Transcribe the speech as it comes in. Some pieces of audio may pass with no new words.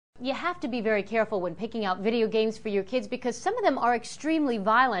you have to be very careful when picking out video games for your kids because some of them are extremely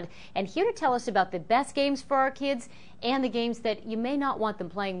violent. And here to tell us about the best games for our kids and the games that you may not want them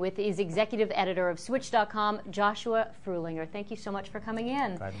playing with is executive editor of Switch.com, Joshua Fruhlinger. Thank you so much for coming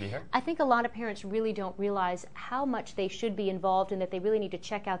in. Glad to be here. I think a lot of parents really don't realize how much they should be involved and that they really need to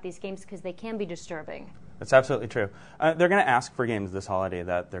check out these games because they can be disturbing. That's absolutely true. They're going to ask for games this holiday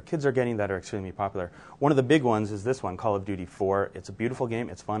that their kids are getting that are extremely popular. One of the big ones is this one, Call of Duty 4. It's a beautiful game.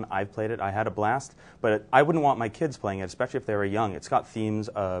 It's fun. I've played it. I had a blast. But I wouldn't want my kids playing it, especially if they were young. It's got themes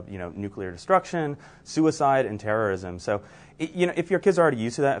of nuclear destruction, suicide, and terrorism. So if your kids are already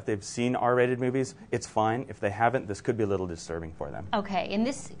used to that, if they've seen R-rated movies, it's fine. If they haven't, this could be a little disturbing for them. Okay, and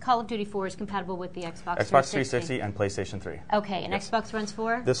this Call of Duty 4 is compatible with the Xbox 360 and PlayStation 3. Okay, and yes. Xbox runs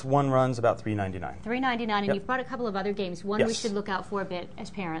for? This one runs about $3.99. $3.99, and yep. You've brought a couple of other games. One we should look out for a bit as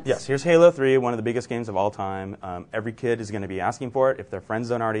parents. Yes, here's Halo 3, one of the biggest games of all time. Every kid is going to be asking for it. If their friends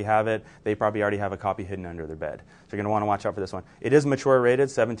don't already have it, they probably already have a copy hidden under their bed. So you're going to want to watch out for this one. It is mature rated,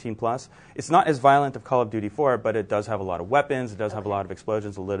 17+. It's not as violent as Call of Duty 4, but it does have a lot of weapons. It does have a lot of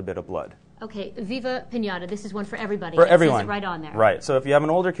explosions, a little bit of blood. Okay, Viva Pinata, this is one for everybody. For everyone. It says it right on there. Right, so if you have an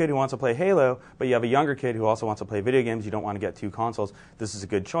older kid who wants to play Halo, but you have a younger kid who also wants to play video games, you don't want to get two consoles, this is a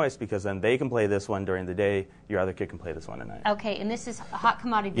good choice because then they can play this one during the day, your other kid can play this one at night. Okay, and this is a hot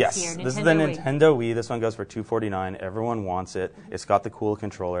commodity yes, this year, this is the Nintendo Wii. This one goes for $249. Everyone wants it. It's got the cool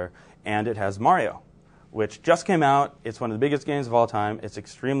controller, and it has Mario, which just came out. It's one of the biggest games of all time. It's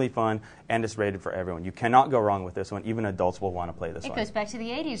extremely fun, and it's rated for everyone. You cannot go wrong with this one. Even adults will want to play this one. It goes back to the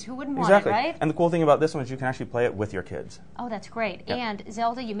 80s. Who wouldn't exactly. want it, right? And the cool thing about this one is you can actually play it with your kids. Oh, that's great. Yep. And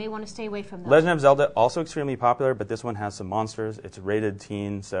Zelda, you may want to stay away from those. Legend of Zelda, also extremely popular, but this one has some monsters. It's rated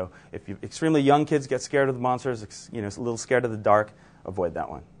teen, so if you extremely young kids get scared of the monsters, a little scared of the dark, avoid that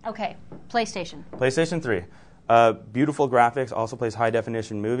one. Okay, PlayStation. PlayStation 3. Beautiful graphics, also plays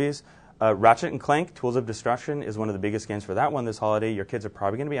high-definition movies. Ratchet & Clank, Tools of Destruction is one of the biggest games for that one this holiday. Your kids are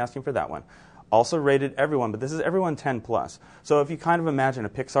probably going to be asking for that one. Also rated everyone, but this is everyone 10+. So if you kind of imagine a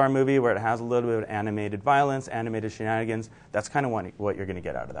Pixar movie where it has a little bit of animated violence, animated shenanigans, that's kind of what you're going to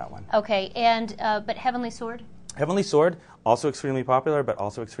get out of that one. Okay, and but Heavenly Sword? Heavenly Sword, also extremely popular, but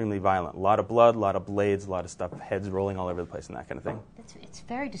also extremely violent. A lot of blood, a lot of blades, a lot of stuff, heads rolling all over the place and that kind of thing. It's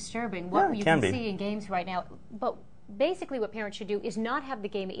very disturbing what you can see in games right now. But basically what parents should do is not have the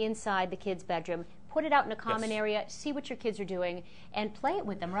game inside the kid's bedroom. Put it out in a common area, see what your kids are doing, and play it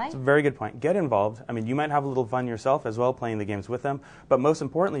with them, right? That's a very good point. Get involved. I mean, you might have a little fun yourself as well playing the games with them, but most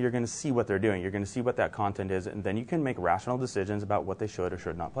importantly, you're going to see what they're doing. You're going to see what that content is, and then you can make rational decisions about what they should or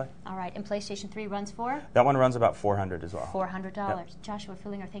should not play. All right, and PlayStation 3 runs for? That one runs about $400 as well. $400. Yep. Joshua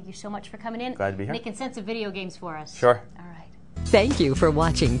Fruhlinger, thank you so much for coming in. Glad to be here. Making sense of video games for us. Sure. All right. Thank you for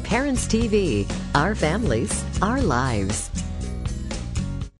watching Parents TV, Our Families, Our Lives.